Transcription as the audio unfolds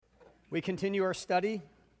We continue our study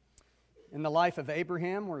in the life of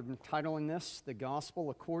Abraham. We're entitling this, The Gospel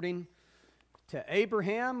According to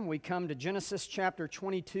Abraham. We come to Genesis chapter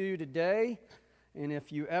 22 today. And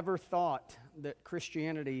if you ever thought that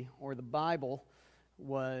Christianity or the Bible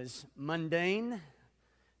was mundane,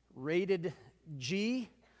 rated G,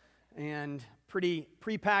 and pretty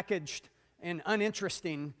prepackaged and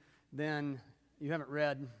uninteresting, then you haven't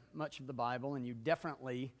read much of the Bible, and you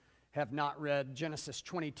definitely have not read Genesis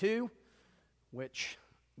 22, which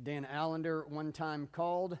Dan Allender one time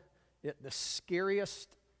called it the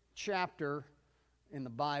scariest chapter in the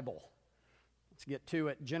Bible. Let's get to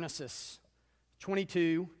it. Genesis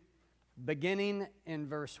 22, beginning in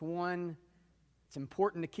verse 1. It's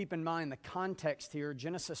important to keep in mind the context here.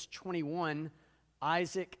 Genesis 21,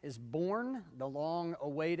 Isaac is born, the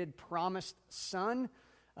long-awaited promised son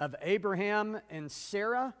of Abraham and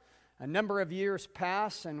Sarah. A number of years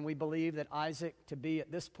pass, and we believe that Isaac to be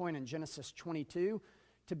at this point in Genesis 22,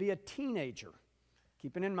 to be a teenager.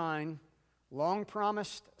 Keeping in mind,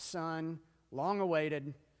 long-promised son,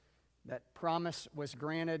 long-awaited. That promise was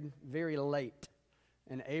granted very late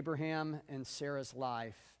in Abraham and Sarah's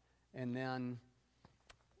life. And then,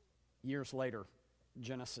 years later,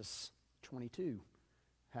 Genesis 22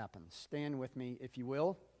 happens. Stand with me, if you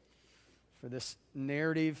will, for this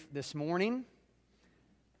narrative this morning.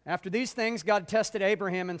 After these things, God tested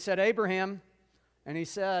Abraham and said, Abraham, and he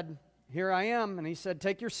said, here I am. And he said,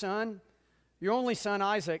 take your son, your only son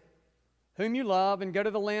Isaac, whom you love, and go to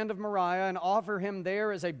the land of Moriah and offer him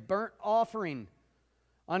there as a burnt offering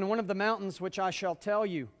on one of the mountains which I shall tell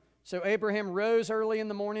you. So Abraham rose early in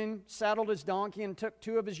the morning, saddled his donkey, and took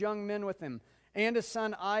two of his young men with him, and his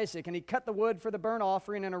son Isaac. And he cut the wood for the burnt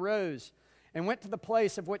offering and arose, and went to the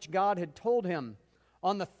place of which God had told him.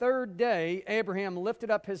 On the third day, Abraham lifted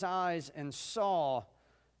up his eyes and saw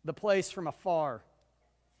the place from afar.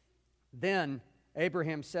 Then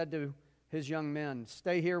Abraham said to his young men,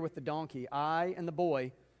 stay here with the donkey. I and the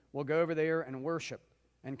boy will go over there and worship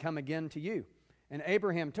and come again to you. And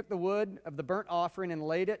Abraham took the wood of the burnt offering and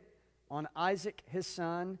laid it on Isaac his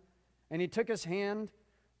son. And he took his hand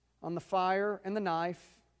on the fire and the knife.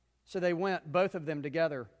 So they went, both of them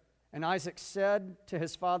together. And Isaac said to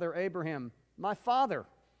his father Abraham, my father.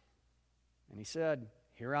 And he said,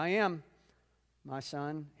 here I am, my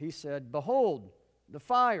son. He said, behold, the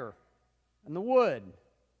fire and the wood,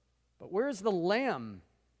 but where is the lamb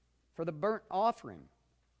for the burnt offering?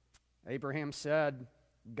 Abraham said,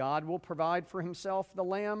 God will provide for himself the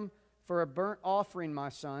lamb for a burnt offering, my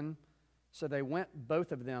son. So they went,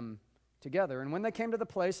 both of them together. And when they came to the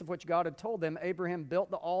place of which God had told them, Abraham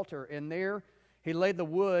built the altar, and there he laid the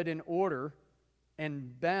wood in order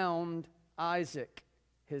and bound Isaac,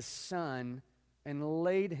 his son, and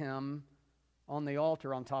laid him on the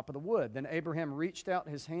altar on top of the wood. Then Abraham reached out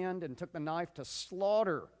his hand and took the knife to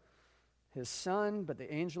slaughter his son. But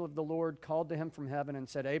the angel of the Lord called to him from heaven and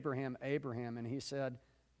said, Abraham, Abraham. And he said,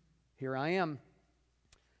 here I am.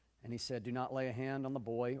 And he said, do not lay a hand on the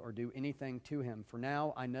boy or do anything to him. For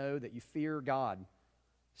now I know that you fear God,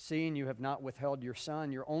 seeing you have not withheld your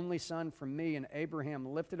son, your only son, from me. And Abraham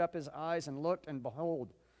lifted up his eyes and looked, and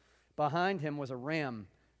behold, behind him was a ram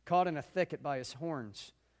caught in a thicket by his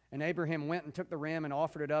horns. And Abraham went and took the ram and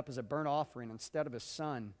offered it up as a burnt offering instead of his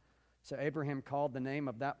son. So Abraham called the name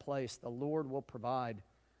of that place, the Lord will provide.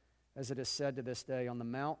 As it is said to this day, on the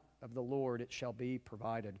mount of the Lord it shall be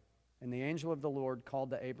provided. And the angel of the Lord called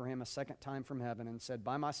to Abraham a second time from heaven and said,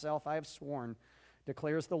 by myself I have sworn,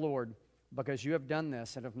 declares the Lord, because you have done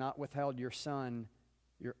this and have not withheld your son,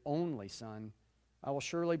 your only son, I will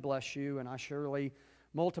surely bless you, and I surely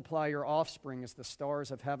multiply your offspring as the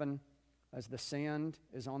stars of heaven, as the sand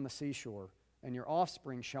is on the seashore. And your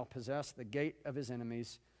offspring shall possess the gate of his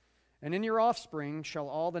enemies. And in your offspring shall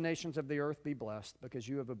all the nations of the earth be blessed, because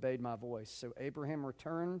you have obeyed my voice. So Abraham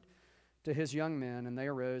returned to his young men, and they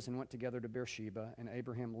arose and went together to Beersheba, and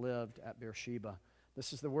Abraham lived at Beersheba.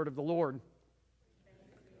 This is the word of the Lord.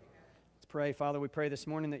 Let's pray. Father, we pray this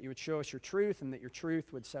morning that you would show us your truth, and that your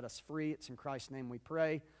truth would set us free. It's in Christ's name we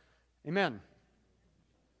pray. Amen.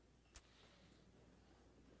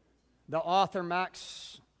 The author,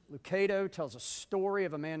 Max Lucado, tells a story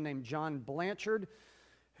of a man named John Blanchard,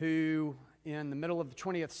 who in the middle of the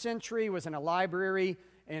 20th century was in a library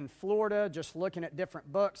in Florida just looking at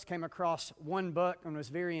different books, came across one book and was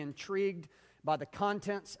very intrigued by the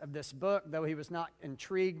contents of this book. Though he was not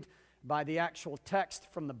intrigued by the actual text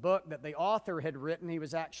from the book that the author had written, he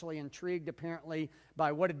was actually intrigued apparently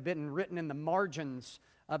by what had been written in the margins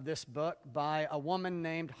of this book by a woman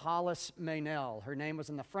named Hollis Maynell. Her name was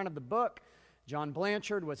in the front of the book. John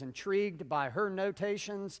Blanchard was intrigued by her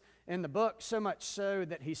notations in the book, so much so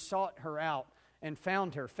that he sought her out and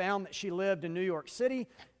found her, found that she lived in New York City,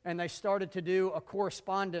 and they started to do a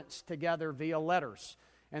correspondence together via letters.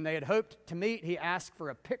 And they had hoped to meet. He asked for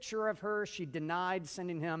a picture of her. She denied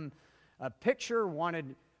sending him a picture,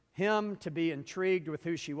 wanted him to be intrigued with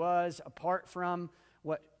who she was, apart from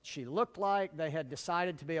what she looked like. They had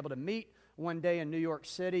decided to be able to meet one day in New York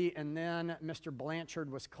City, and then Mr. Blanchard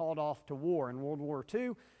was called off to war. In World War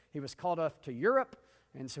II, he was called off to Europe,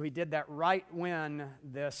 and so he did that right when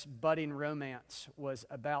this budding romance was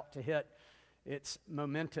about to hit its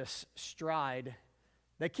momentous stride.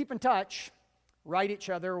 They keep in touch, write each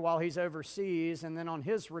other while he's overseas, and then on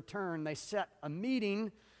his return, they set a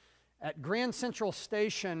meeting at Grand Central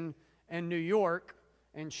Station in New York,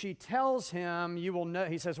 and she tells him, you will know,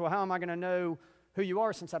 he says, well, how am I going to know who you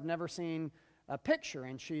are since I've never seen a picture?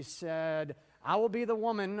 And she said, I will be the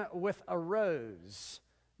woman with a rose.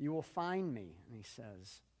 You will find me. And he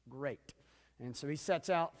says, great. And so he sets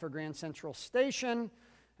out for Grand Central Station,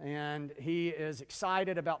 and he is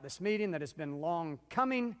excited about this meeting that has been long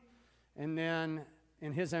coming. And then,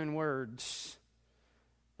 in his own words,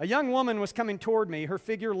 a young woman was coming toward me, her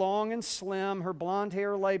figure long and slim, her blonde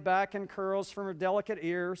hair lay back in curls from her delicate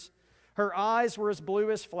ears. Her eyes were as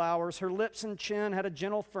blue as flowers, her lips and chin had a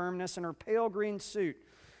gentle firmness, and her pale green suit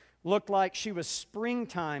looked like she was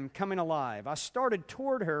springtime coming alive. I started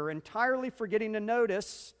toward her, entirely forgetting to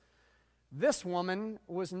notice this woman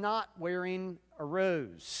was not wearing a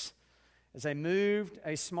rose. As I moved,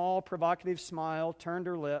 a small provocative smile turned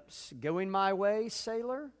her lips. Going my way,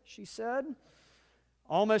 sailor, she said.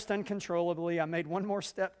 Almost uncontrollably, I made one more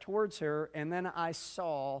step towards her, and then I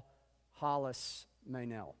saw Hollis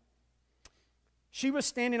Meynell. She was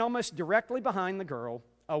standing almost directly behind the girl,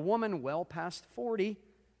 a woman well past 40.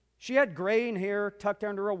 She had graying hair tucked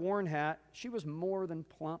under a worn hat. She was more than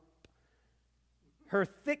plump. Her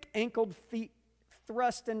thick-ankled feet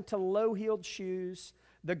thrust into low-heeled shoes.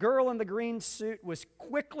 The girl in the green suit was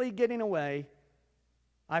quickly getting away.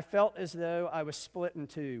 I felt as though I was split in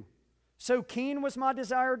two. So keen was my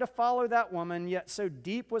desire to follow that woman, yet so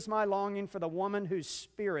deep was my longing for the woman whose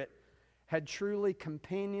spirit had truly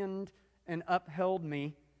companioned and upheld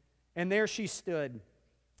me. And there she stood.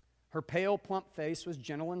 Her pale, plump face was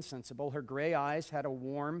gentle and sensible. Her gray eyes had a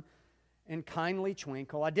warm and kindly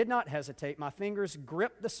twinkle. I did not hesitate. My fingers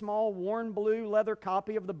gripped the small, worn blue leather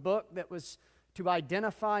copy of the book that was to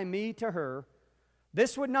identify me to her.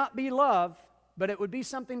 This would not be love, but it would be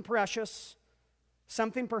something precious,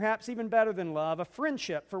 something perhaps even better than love, a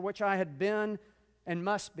friendship for which I had been and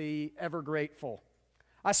must be ever grateful.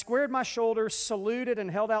 I squared my shoulders, saluted, and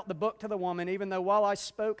held out the book to the woman, even though while I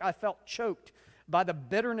spoke, I felt choked by the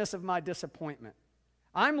bitterness of my disappointment.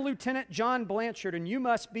 I'm Lieutenant John Blanchard, and you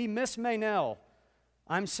must be Miss Meynell.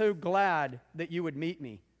 I'm so glad that you would meet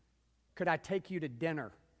me. Could I take you to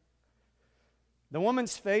dinner? The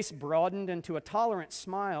woman's face broadened into a tolerant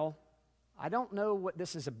smile. I don't know what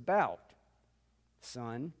this is about,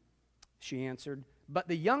 son, she answered, but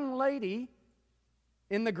the young lady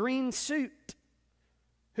in the green suit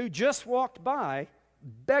who just walked by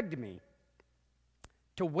begged me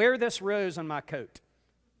to wear this rose on my coat.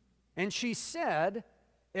 And she said,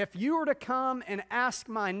 if you were to come and ask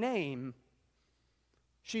my name,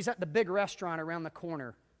 she's at the big restaurant around the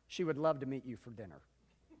corner. She would love to meet you for dinner.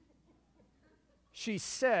 She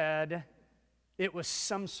said it was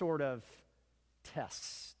some sort of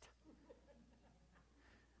test.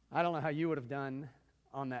 I don't know how you would have done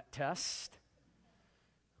on that test.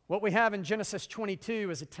 What we have in Genesis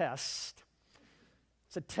 22 is a test.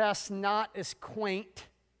 It's a test not as quaint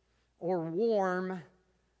or warm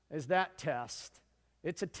as that test.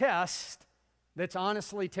 It's a test that's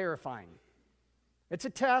honestly terrifying. It's a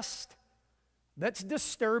test that's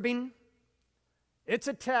disturbing. It's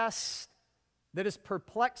a test that is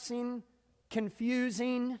perplexing,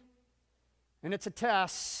 confusing, and it's a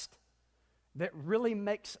test that really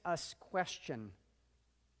makes us question,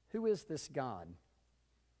 who is this God?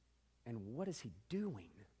 And what is he doing?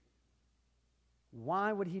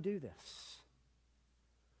 Why would he do this?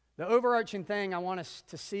 The overarching thing I want us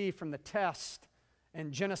to see from the test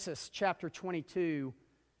in Genesis chapter 22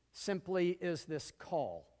 simply is this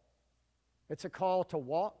call. It's a call to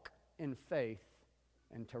walk in faith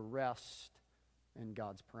and to rest in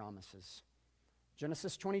God's promises.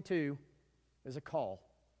 Genesis 22 is a call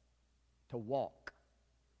to walk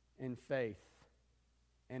in faith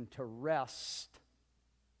and to rest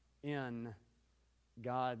in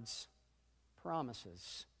God's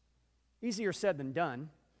promises. Easier said than done.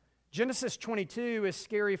 Genesis 22 is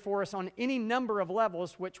scary for us on any number of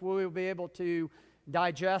levels, which we will be able to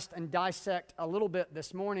digest and dissect a little bit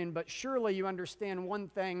this morning, but surely you understand one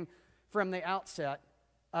thing from the outset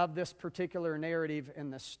of this particular narrative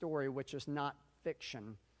in this story, which is not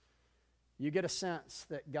fiction. You get a sense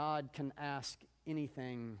that God can ask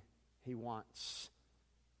anything He wants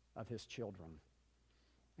of His children.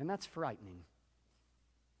 And that's frightening.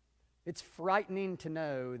 It's frightening to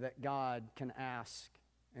know that God can ask,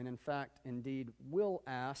 and in fact, indeed, will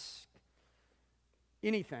ask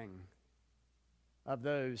anything of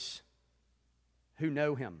those who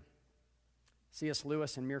know Him. C.S.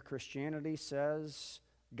 Lewis in Mere Christianity says,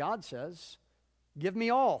 God says, give me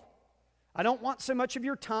all. I don't want so much of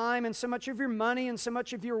your time and so much of your money and so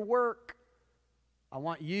much of your work. I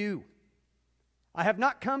want you. I have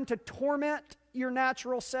not come to torment your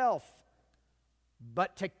natural self,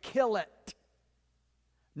 but to kill it.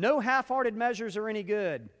 No half-hearted measures are any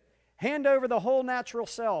good. Hand over the whole natural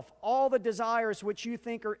self, all the desires which you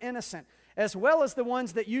think are innocent, as well as the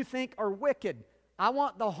ones that you think are wicked. I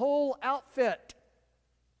want the whole outfit.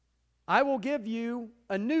 I will give you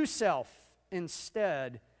a new self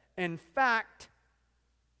instead. In fact,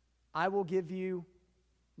 I will give you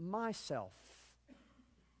myself.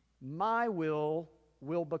 My will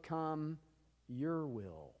become your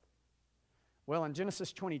will. Well, in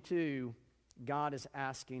Genesis 22, God is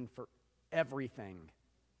asking for everything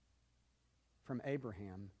from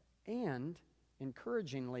Abraham. And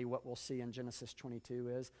encouragingly, what we'll see in Genesis 22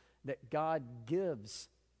 is that God gives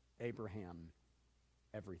Abraham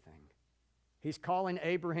everything. He's calling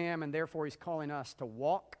Abraham, and therefore He's calling us to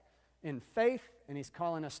walk in faith, and He's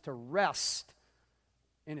calling us to rest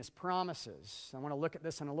in His promises. I want to look at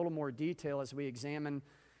this in a little more detail as we examine,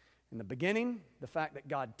 in the beginning, the fact that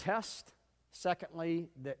God tests. Secondly,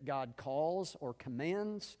 that God calls or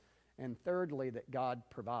commands. And thirdly, that God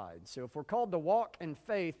provides. So if we're called to walk in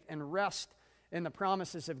faith and rest in the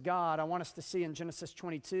promises of God, I want us to see in Genesis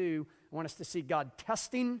 22, I want us to see God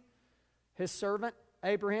testing His servant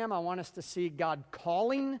Abraham. I want us to see God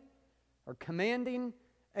calling or commanding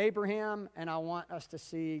Abraham. And I want us to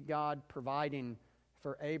see God providing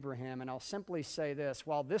for Abraham. And I'll simply say this: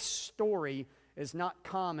 while this story is not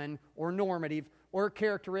common or normative or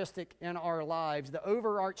characteristic in our lives, the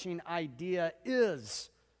overarching idea is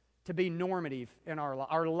to be normative in our lives.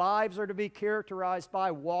 Our lives are to be characterized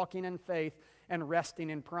by walking in faith and resting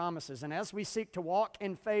in promises. And as we seek to walk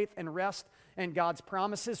in faith and rest in God's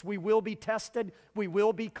promises, we will be tested, we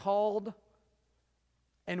will be called,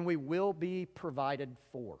 and we will be provided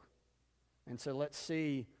for. And so let's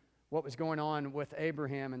see what was going on with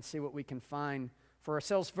Abraham and see what we can find for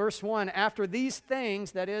ourselves. Verse 1, after these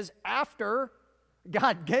things, that is, after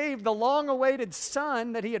God gave the long-awaited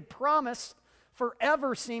son that He had promised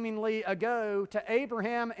forever seemingly ago to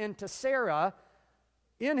Abraham and to Sarah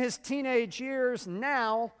in his teenage years,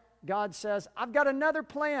 now God says, I've got another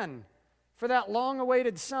plan for that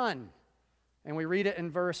long-awaited son. And we read it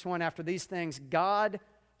in verse 1, after these things, God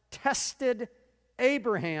tested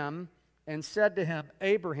Abraham and said to him,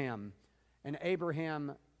 Abraham. And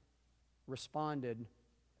Abraham responded,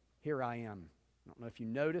 here I am. I don't know if you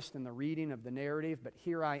noticed in the reading of the narrative, but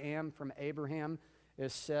here I am from Abraham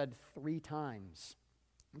is said 3 times.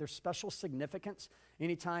 There's special significance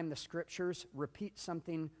anytime the Scriptures repeat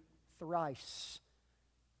something thrice.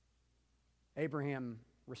 Abraham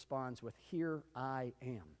responds with, here I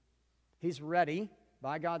am. He's ready,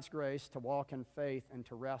 by God's grace, to walk in faith and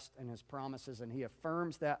to rest in His promises, and he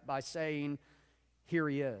affirms that by saying, here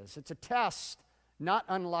he is. It's a test, not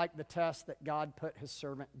unlike the test that God put His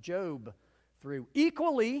servant Job through.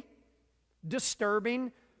 Equally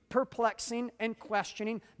disturbing, perplexing, and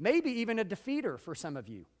questioning, maybe even a defeater for some of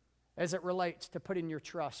you as it relates to putting your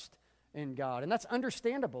trust in God. And that's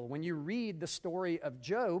understandable. When you read the story of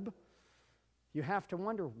Job, you have to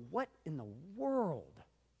wonder, what in the world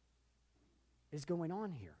is going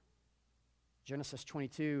on here? Genesis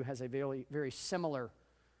 22 has a very, very similar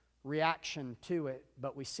reaction to it,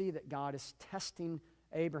 but we see that God is testing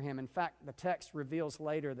Abraham. In fact, the text reveals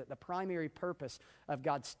later that the primary purpose of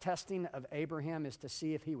God's testing of Abraham is to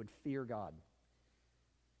see if he would fear God.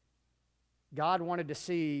 God wanted to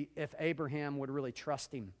see if Abraham would really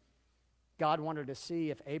trust Him. God wanted to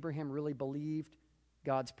see if Abraham really believed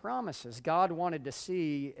God's promises. God wanted to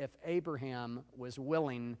see if Abraham was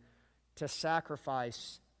willing to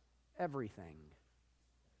sacrifice everything.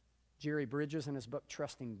 Jerry Bridges, in his book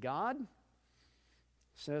Trusting God,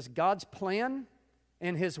 says God's plan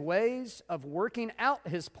and His ways of working out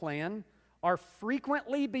His plan are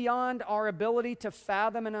frequently beyond our ability to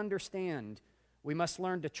fathom and understand. We must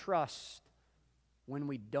learn to trust when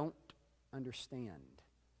we don't understand.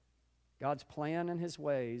 God's plan and His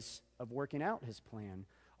ways of working out His plan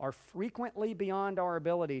are frequently beyond our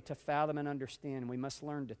ability to fathom and understand. We must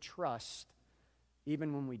learn to trust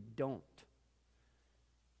even when we don't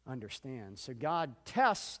understand. So God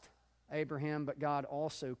tests Abraham, but God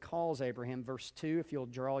also calls Abraham. Verse 2, if you'll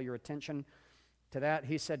draw your attention to that,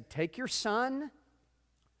 he said, "Take your son,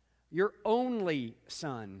 your only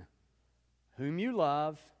son, whom you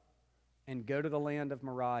love, and go to the land of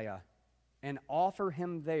Moriah, and offer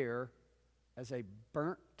him there as a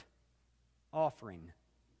burnt offering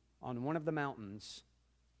on one of the mountains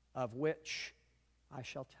of which I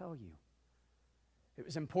shall tell you." It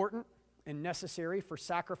was important and necessary for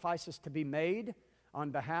sacrifices to be made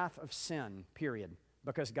on behalf of sin, period.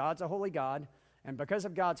 Because God's a holy God, and because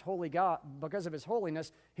of God's holy God, because of his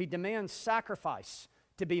holiness, he demands sacrifice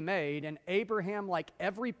to be made, and Abraham, like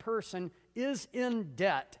every person, is in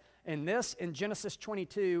debt. And this, in Genesis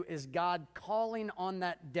 22, is God calling on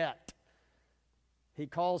that debt. He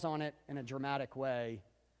calls on it in a dramatic way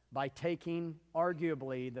by taking,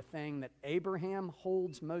 arguably, the thing that Abraham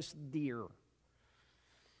holds most dear.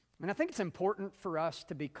 And I think it's important for us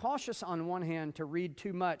to be cautious on one hand to read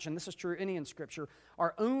too much, and this is true any in Scripture,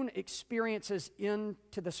 our own experiences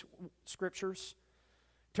into the Scriptures,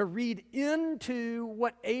 to read into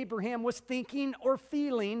what Abraham was thinking or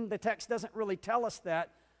feeling. The text doesn't really tell us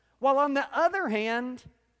that. While on the other hand,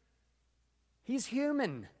 he's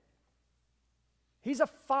human. He's a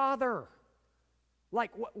father.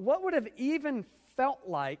 Like, what would have even felt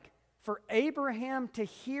like for Abraham to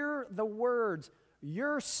hear the words,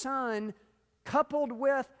 "Your son," coupled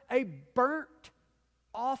with a burnt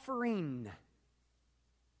offering?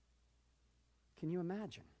 Can you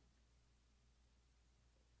imagine?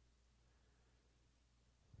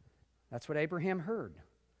 That's what Abraham heard,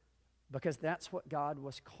 because that's what God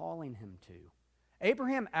was calling him to.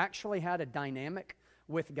 Abraham actually had a dynamic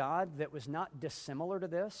with God that was not dissimilar to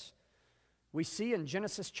this. We see in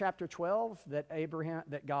Genesis chapter 12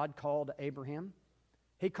 that God called Abraham.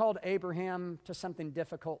 He called Abraham to something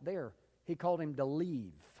difficult there. He called him to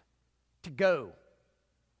leave, to go.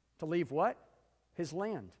 To leave what? His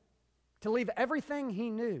land. To leave everything he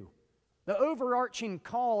knew. The overarching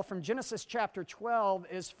call from Genesis chapter 12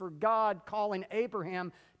 is for God calling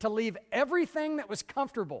Abraham to leave everything that was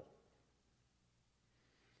comfortable.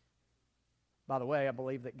 By the way, I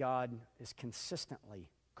believe that God is consistently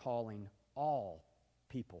calling all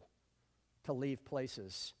people to leave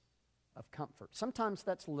places of comfort. Sometimes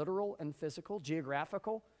that's literal and physical,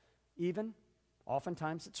 geographical even.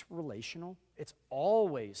 Oftentimes it's relational. It's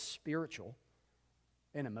always spiritual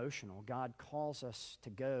and emotional. God calls us to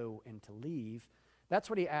go and to leave. That's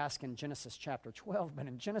what he asked in Genesis chapter 12, but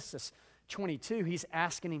in Genesis 22, he's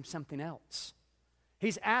asking him something else.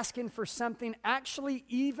 He's asking for something actually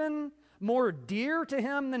even more dear to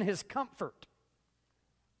him than his comfort.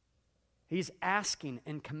 He's asking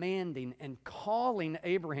and commanding and calling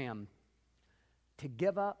Abraham to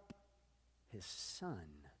give up his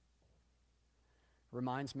son.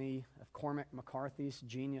 Reminds me of Cormac McCarthy's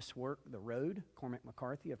genius work, The Road. Cormac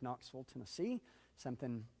McCarthy of Knoxville, Tennessee.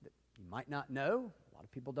 Something that you might not know, a lot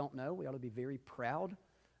of people don't know, we ought to be very proud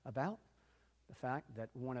about. The fact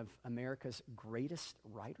that one of America's greatest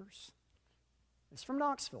writers is from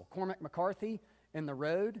Knoxville. Cormac McCarthy in The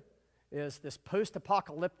Road is this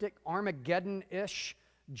post-apocalyptic, Armageddon-ish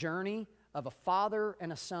journey of a father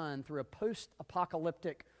and a son through a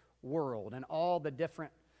post-apocalyptic world and all the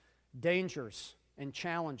different dangers and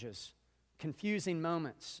challenges, confusing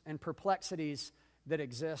moments, and perplexities that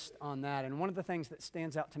exist on that. And one of the things that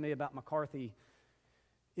stands out to me about McCarthy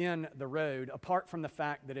in The Road, apart from the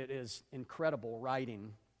fact that it is incredible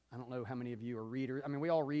writing, I don't know how many of you are readers. I mean, we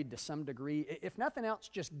all read to some degree. If nothing else,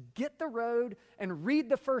 just get The Road and read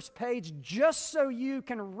the first page just so you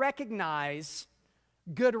can recognize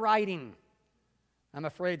good writing. I'm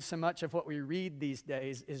afraid so much of what we read these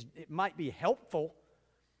days it might be helpful,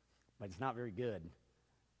 but it's not very good.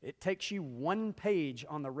 It takes you one page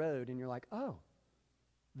on The Road and you're like, oh,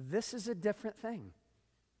 this is a different thing.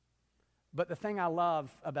 But the thing I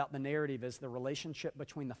love about the narrative is the relationship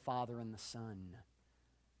between the father and the son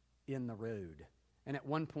in The Road. And at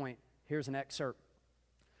one point, here's an excerpt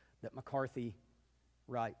that McCarthy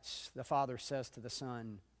writes. The father says to the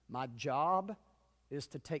son, "My job is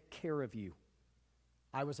to take care of you.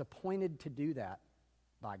 I was appointed to do that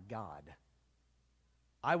by God.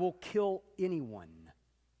 I will kill anyone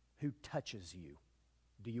who touches you.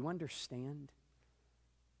 Do you understand?"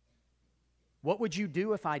 "What would you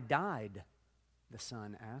do if I died?" the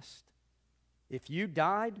son asked. "If you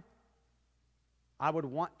died, I would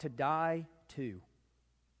want to die too.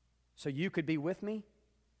 So you could be with me?"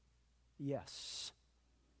 "Yes,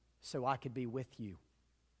 so I could be with you."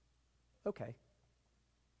 "Okay."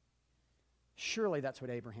 Surely that's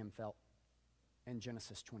what Abraham felt in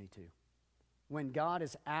Genesis 22. When God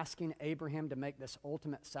is asking Abraham to make this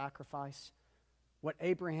ultimate sacrifice, what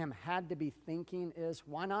Abraham had to be thinking is,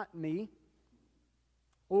 why not me?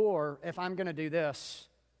 Or if I'm going to do this,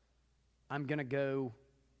 I'm going to go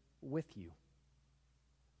with you.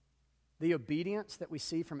 The obedience that we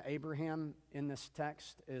see from Abraham in this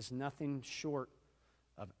text is nothing short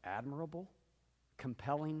of admirable,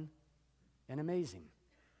 compelling, and amazing.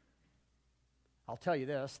 I'll tell you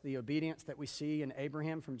this, the obedience that we see in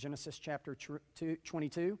Abraham from Genesis chapter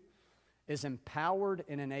 22 is empowered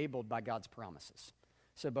and enabled by God's promises.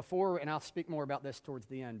 So and I'll speak more about this towards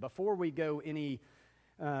the end, before we go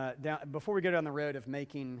down the road of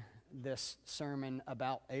making this sermon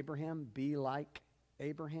about Abraham, be like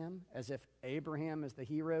Abraham, as if Abraham is the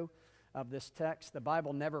hero of this text. The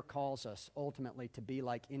Bible never calls us ultimately to be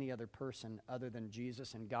like any other person other than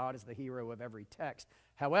Jesus, and God is the hero of every text.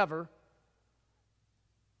 However,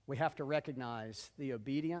 we have to recognize the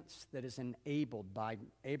obedience that is enabled by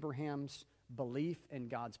Abraham's belief in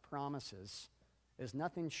God's promises is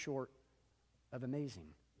nothing short of amazing.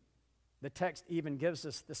 The text even gives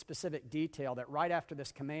us the specific detail that right after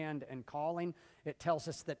this command and calling, it tells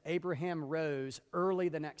us that Abraham rose early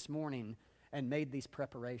the next morning and made these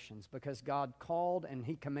preparations because God called and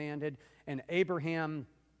he commanded, and Abraham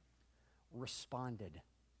responded.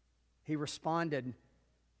 He responded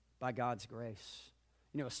by God's grace.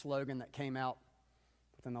 You know, a slogan that came out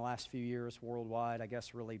within the last few years worldwide, I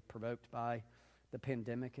guess really provoked by the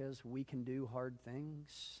pandemic, is, we can do hard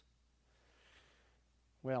things.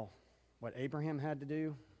 Well, what Abraham had to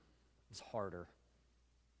do was harder.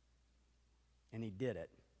 And he did it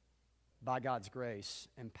by God's grace,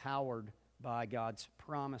 empowered by God's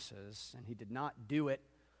promises. And he did not do it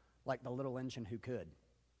like the little engine who could.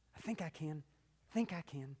 I think I can. I think I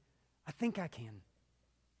can. I think I can.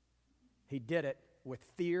 He did it with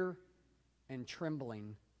fear and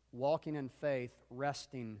trembling, walking in faith,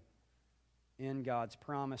 resting in God's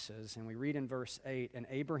promises. And we read in verse 8, and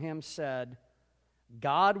Abraham said,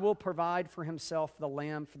 God will provide for himself the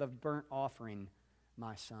lamb for the burnt offering,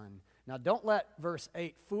 my son. Now, don't let verse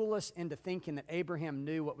 8 fool us into thinking that Abraham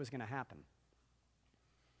knew what was going to happen.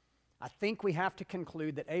 I think we have to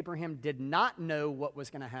conclude that Abraham did not know what was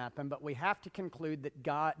going to happen, but we have to conclude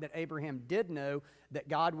that Abraham did know that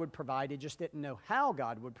God would provide. He just didn't know how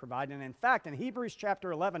God would provide. And in fact, in Hebrews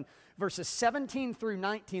chapter 11, verses 17 through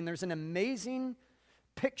 19, there's an amazing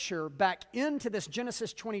picture back into this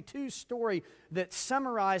Genesis 22 story that's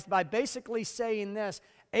summarized by basically saying this: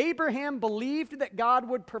 Abraham believed that God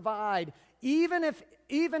would provide, even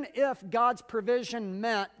if God's provision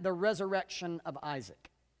meant the resurrection of Isaac.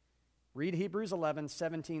 Read Hebrews 11,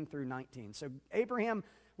 17 through 19. So Abraham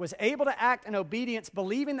was able to act in obedience,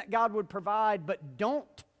 believing that God would provide, but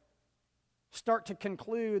don't start to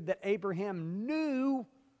conclude that Abraham knew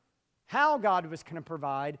how God was going to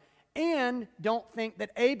provide, and don't think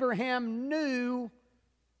that Abraham knew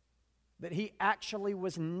that he actually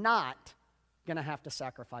was not going to have to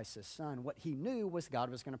sacrifice his son. What he knew was God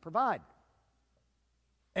was going to provide.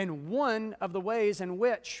 And one of the ways in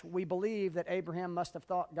which we believe that Abraham must have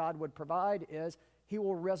thought God would provide is, he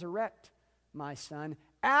will resurrect my son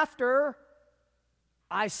after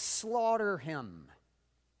I slaughter him.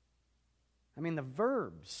 I mean, the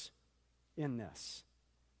verbs in this.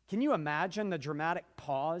 Can you imagine the dramatic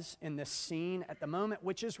pause in this scene at the moment,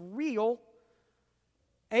 which is real?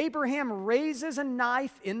 Abraham raises a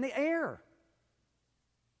knife in the air.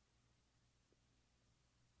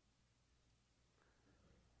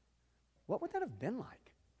 What would that have been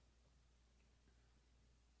like?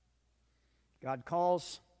 God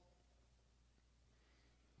calls,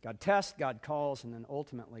 God tests, God calls, and then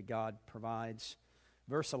ultimately God provides.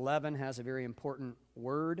 Verse 11 has a very important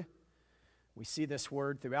word. We see this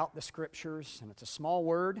word throughout the Scriptures, and it's a small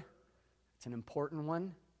word. It's an important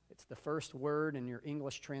one. It's the first word in your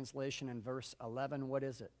English translation in verse 11. What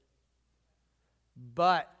is it?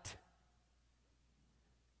 But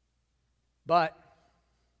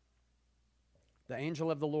the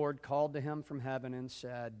angel of the Lord called to him from heaven and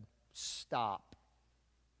said, stop.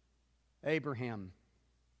 Abraham,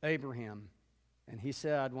 Abraham. And he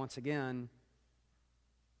said once again,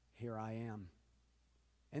 here I am.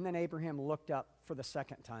 And then Abraham looked up for the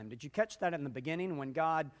second time. Did you catch that in the beginning when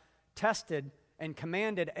God tested and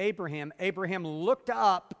commanded Abraham? Abraham looked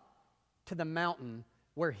up to the mountain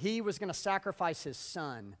where he was going to sacrifice his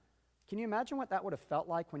son. Can you imagine what that would have felt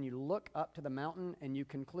like when you look up to the mountain and you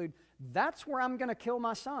conclude, that's where I'm going to kill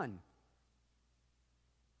my son?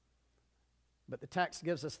 But the text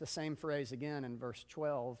gives us the same phrase again in verse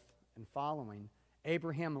 12 and following.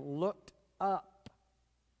 Abraham looked up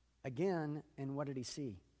again, and what did he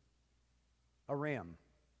see? A ram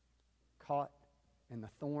caught in the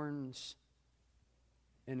thorns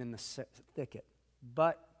and in the thicket.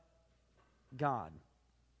 But God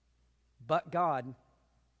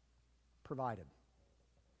provided.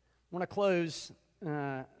 I want to close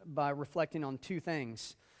by reflecting on two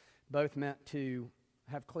things, both meant to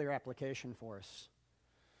have clear application for us.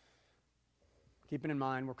 Keeping in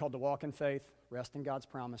mind, we're called to walk in faith, rest in God's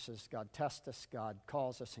promises. God tests us, God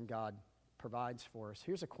calls us, and God provides for us.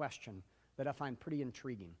 Here's a question that I find pretty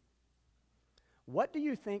intriguing. What do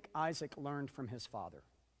you think Isaac learned from his father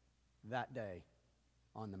that day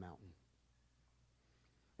on the mountain?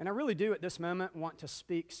 And I really do at this moment want to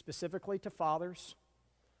speak specifically to fathers,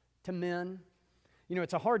 to men. You know,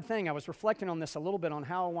 it's a hard thing. I was reflecting on this a little bit on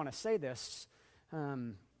how I want to say this.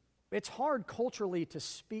 It's hard culturally to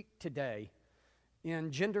speak today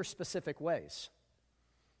in gender-specific ways,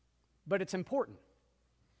 but it's important.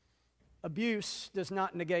 Abuse does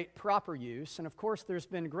not negate proper use, and of course there's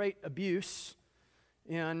been great abuse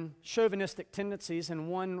in chauvinistic tendencies in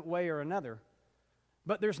one way or another.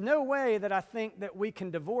 But there's no way that I think that we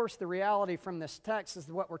can divorce the reality from this text as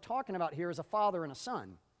what we're talking about here is a father and a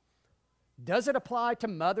son. Does it apply to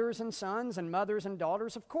mothers and sons and mothers and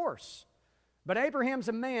daughters? Of course. But Abraham's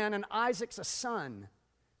a man and Isaac's a son.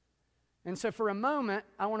 And so for a moment,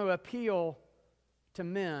 I want to appeal to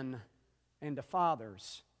men and to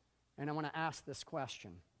fathers. And I want to ask this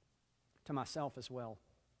question to myself as well.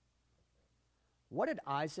 What did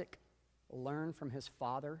Isaac learn from his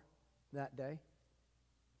father that day?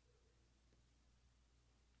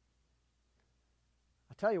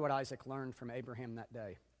 I'll tell you what Isaac learned from Abraham that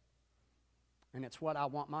day. And it's what I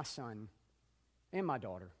want my son and my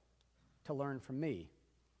daughter to learn from me.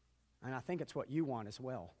 And I think it's what you want as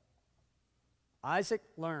well. Isaac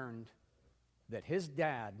learned that his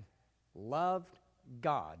dad loved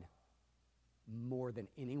God more than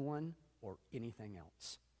anyone or anything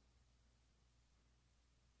else.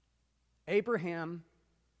 Abraham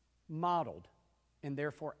modeled, and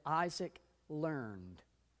therefore Isaac learned,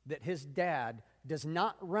 that his dad does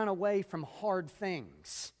not run away from hard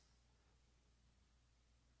things.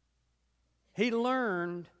 He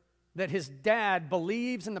learned that his dad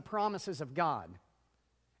believes in the promises of God.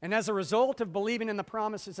 And as a result of believing in the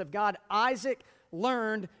promises of God, Isaac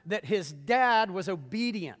learned that his dad was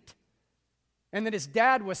obedient, and that his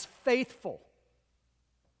dad was faithful,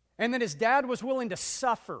 and that his dad was willing to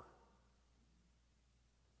suffer,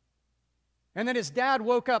 and that his dad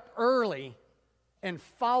woke up early and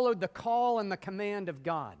followed the call and the command of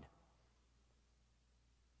God.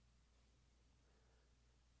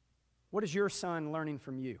 What is your son learning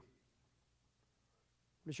from you?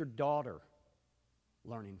 What is your daughter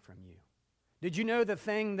learning from you? Did you know the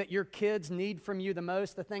thing that your kids need from you the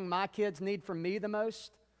most, the thing my kids need from me the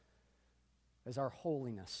most, is our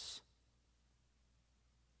holiness?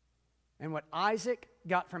 And what Isaac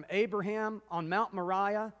got from Abraham on Mount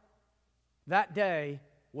Moriah that day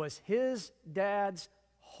was his dad's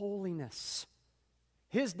holiness,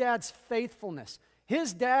 his dad's faithfulness,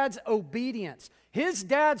 his dad's obedience, his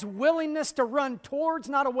dad's willingness to run towards,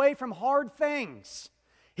 not away from hard things,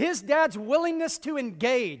 his dad's willingness to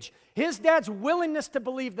engage, his dad's willingness to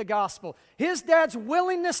believe the gospel, his dad's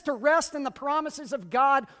willingness to rest in the promises of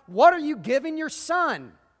God. What are you giving your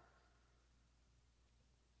son?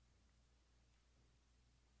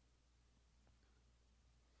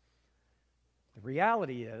 The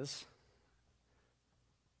reality is,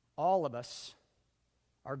 all of us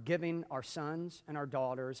are giving our sons and our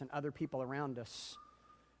daughters and other people around us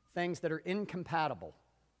things that are incompatible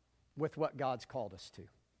with what God's called us to.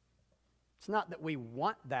 It's not that we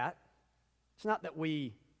want that. It's not that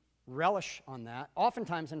we relish on that.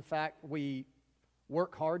 Oftentimes, in fact, we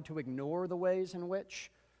work hard to ignore the ways in which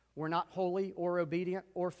we're not holy or obedient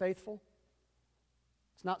or faithful.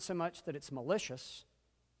 It's not so much that it's malicious,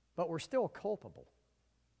 but we're still culpable.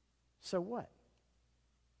 So what?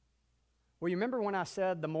 Well, you remember when I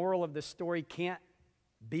said the moral of this story can't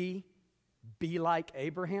be like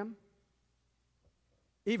Abraham?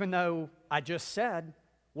 Even though I just said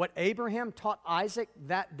what Abraham taught Isaac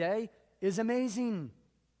that day is amazing.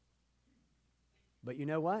 But you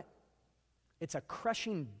know what? It's a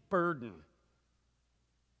crushing burden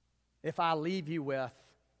if I leave you with,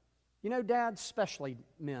 dads, especially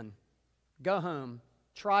men, go home,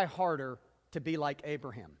 try harder to be like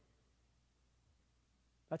Abraham.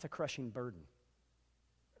 That's a crushing burden.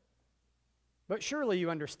 But surely you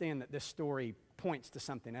understand that this story points to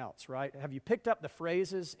something else, right? Have you picked up the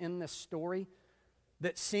phrases in this story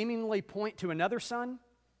that seemingly point to another son?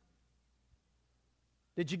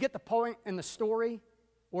 Did you get the point in the story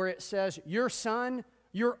where it says, your son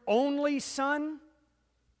your only Son?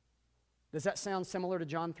 Does that sound similar to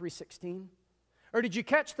John 3:16? Or did you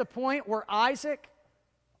catch the point where Isaac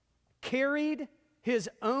carried his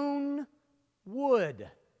own wood?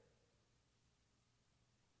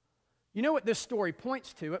 You know what this story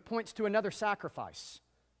points to? It points to another sacrifice.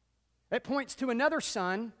 It points to another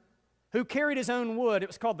son who carried his own wood. It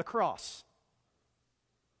was called the cross.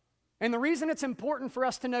 And the reason it's important for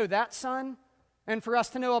us to know that son, and for us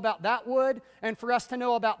to know about that wood, and for us to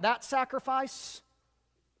know about that sacrifice,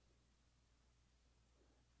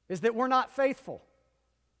 is that we're not faithful,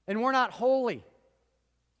 and we're not holy,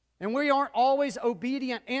 and we aren't always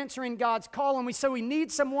obedient, answering God's call, and so we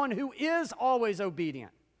need someone who is always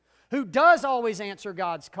obedient, who does always answer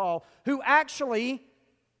God's call, who actually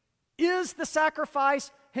is the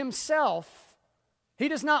sacrifice himself. He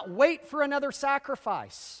does not wait for another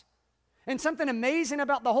sacrifice. And something amazing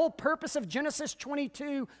about the whole purpose of Genesis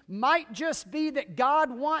 22 might just be that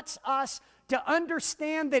God wants us to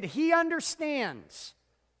understand that He understands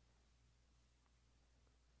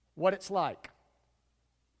what it's like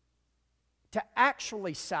to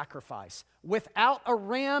actually sacrifice without a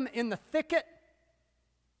ram in the thicket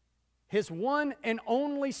His one and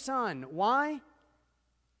only Son. Why?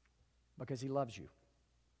 Because He loves you.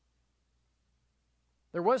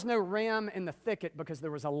 There was no ram in the thicket because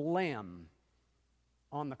there was a lamb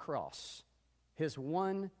on the cross. His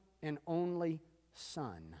one and only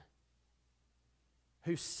Son,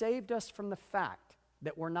 who saved us from the fact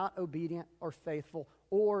that we're not obedient or faithful,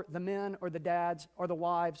 or the men or the dads or the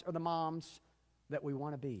wives or the moms that we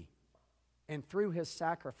want to be. And through His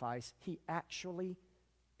sacrifice, He actually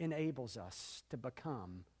enables us to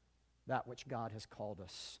become that which God has called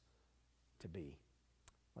us to be.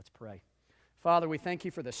 Let's pray. Father, we thank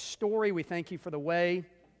You for the story. We thank You for the way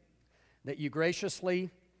that You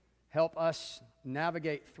graciously help us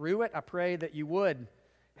navigate through it. I pray that You would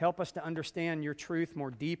help us to understand Your truth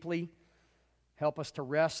more deeply. Help us to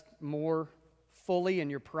rest more fully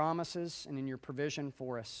in Your promises and in Your provision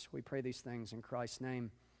for us. We pray these things in Christ's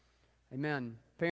name. Amen.